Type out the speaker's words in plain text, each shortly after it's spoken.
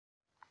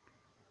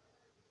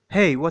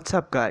Hey, what's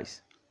up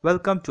guys?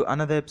 Welcome to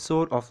another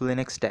episode of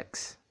Linux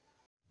Techs.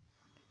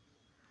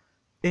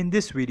 In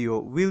this video,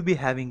 we'll be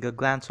having a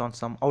glance on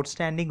some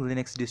outstanding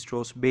Linux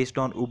distros based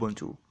on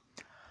Ubuntu.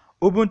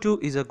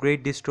 Ubuntu is a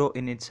great distro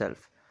in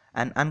itself,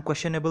 an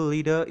unquestionable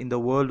leader in the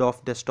world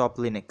of desktop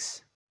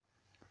Linux.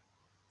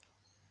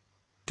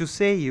 To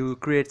say you'll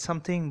create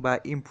something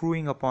by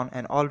improving upon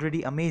an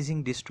already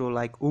amazing distro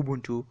like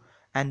Ubuntu,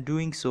 and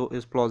doing so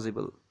is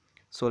plausible.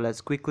 So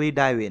let's quickly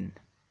dive in.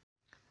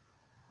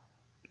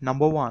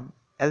 Number 1.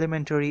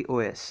 Elementary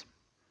OS.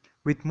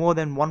 With more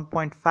than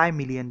 1.5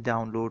 million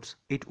downloads,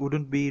 it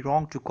wouldn't be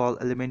wrong to call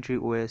Elementary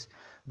OS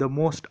the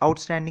most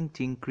outstanding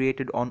thing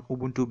created on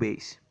Ubuntu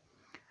base.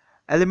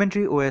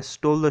 Elementary OS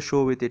stole the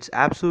show with its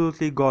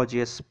absolutely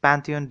gorgeous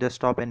Pantheon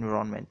desktop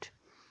environment.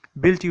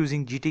 Built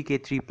using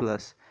GTK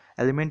 3+,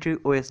 Elementary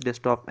OS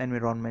desktop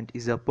environment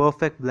is a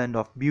perfect blend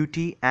of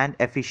beauty and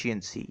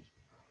efficiency.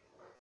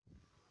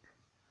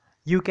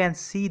 You can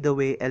see the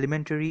way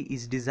Elementary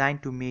is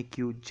designed to make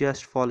you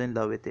just fall in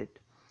love with it.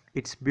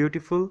 It's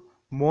beautiful,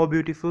 more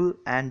beautiful,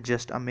 and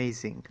just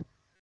amazing.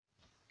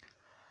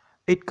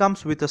 It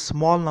comes with a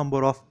small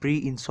number of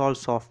pre-installed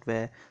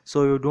software,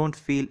 so you don't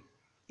feel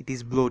it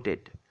is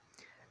bloated.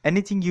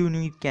 Anything you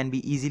need can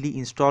be easily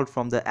installed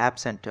from the App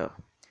Center.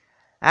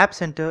 App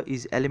Center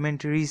is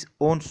Elementary's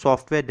own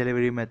software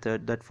delivery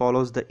method that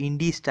follows the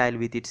indie style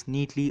with its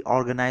neatly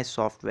organized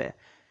software.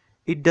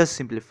 It does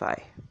simplify.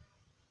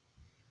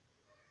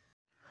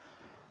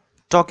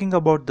 Talking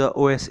about the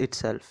OS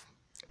itself,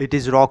 it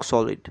is rock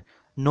solid.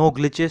 No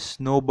glitches,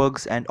 no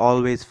bugs, and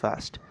always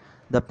fast.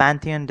 The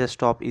Pantheon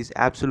desktop is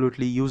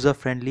absolutely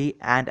user-friendly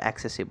and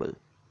accessible.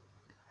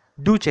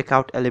 Do check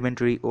out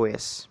Elementary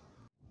OS.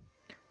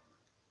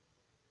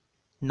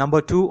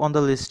 Number 2 on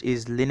the list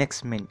is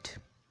Linux Mint.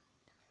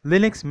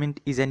 Linux Mint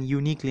is an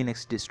unique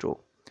Linux distro,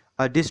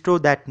 a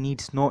distro that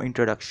needs no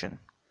introduction.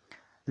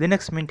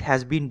 Linux Mint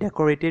has been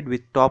decorated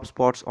with top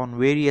spots on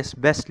various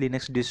best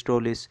Linux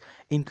distro lists,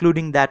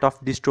 including that of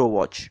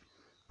DistroWatch.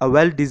 A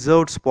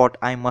well-deserved spot,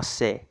 I must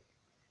say.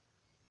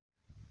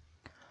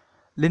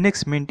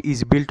 Linux Mint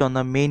is built on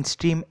the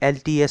mainstream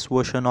LTS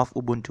version of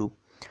Ubuntu.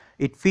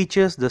 It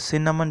features the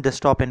Cinnamon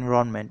desktop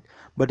environment,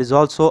 but is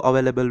also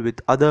available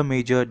with other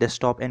major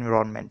desktop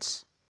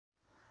environments.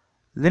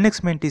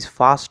 Linux Mint is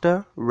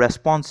faster,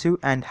 responsive,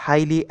 and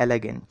highly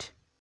elegant.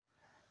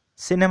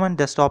 Cinnamon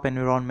desktop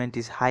environment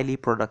is highly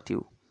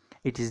productive.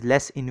 It is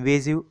less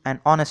invasive, and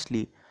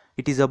honestly,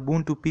 it is a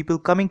boon to people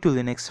coming to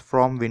Linux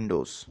from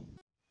Windows.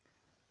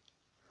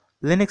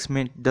 Linux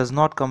Mint does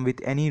not come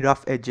with any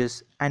rough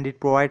edges, and it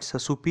provides a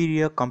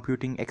superior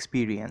computing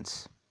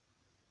experience.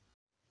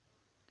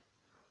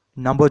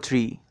 Number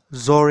 3.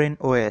 Zorin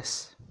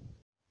OS.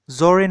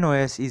 Zorin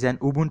OS is an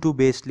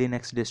Ubuntu-based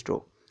Linux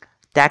distro,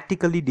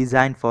 tactically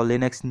designed for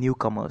Linux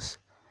newcomers.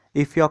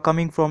 If you are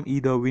coming from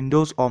either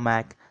Windows or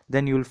Mac,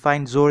 then you will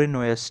find Zorin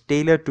OS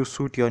tailored to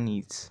suit your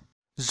needs.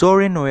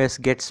 Zorin OS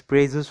gets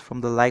praises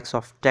from the likes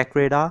of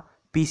TechRadar,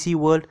 PC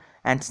World,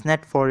 and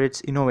SNET for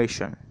its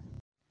innovation.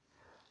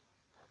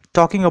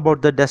 Talking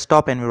about the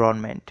desktop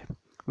environment.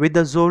 With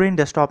the Zorin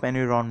desktop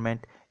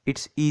environment,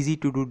 it's easy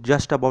to do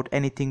just about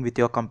anything with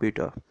your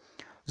computer.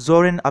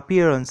 Zorin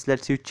Appearance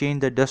lets you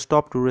change the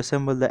desktop to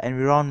resemble the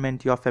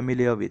environment you are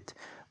familiar with,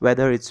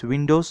 whether it's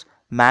Windows,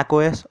 Mac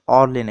OS,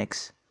 or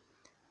Linux.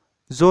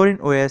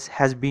 Zorin OS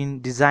has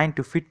been designed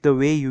to fit the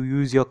way you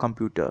use your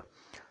computer,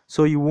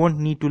 so you won't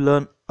need to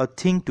learn a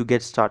thing to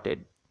get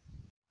started.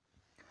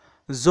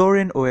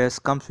 Zorin OS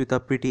comes with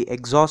a pretty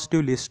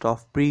exhaustive list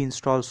of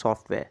pre-installed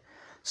software,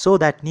 so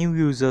that new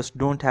users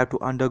don't have to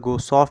undergo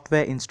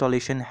software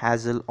installation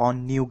hassle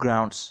on new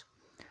grounds.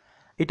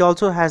 It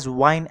also has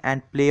Wine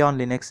and Play on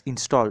Linux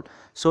installed,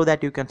 so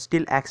that you can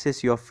still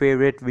access your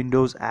favorite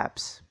Windows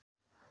apps.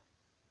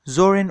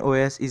 Zorin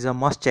OS is a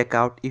must check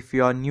out if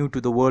you are new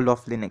to the world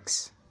of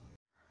Linux.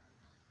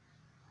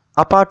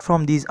 Apart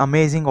from these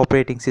amazing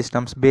operating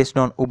systems based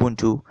on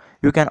Ubuntu,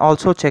 you can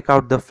also check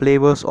out the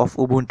flavors of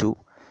Ubuntu.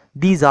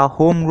 These are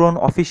homegrown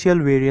official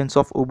variants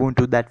of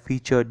Ubuntu that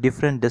feature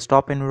different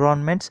desktop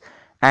environments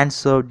and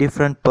serve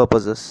different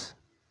purposes.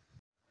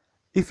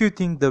 If you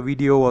think the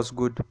video was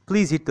good,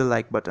 please hit the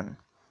like button.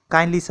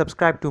 Kindly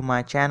subscribe to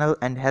my channel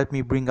and help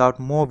me bring out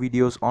more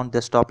videos on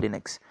desktop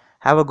Linux.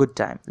 Have a good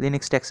time.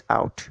 Linux Techs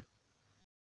out.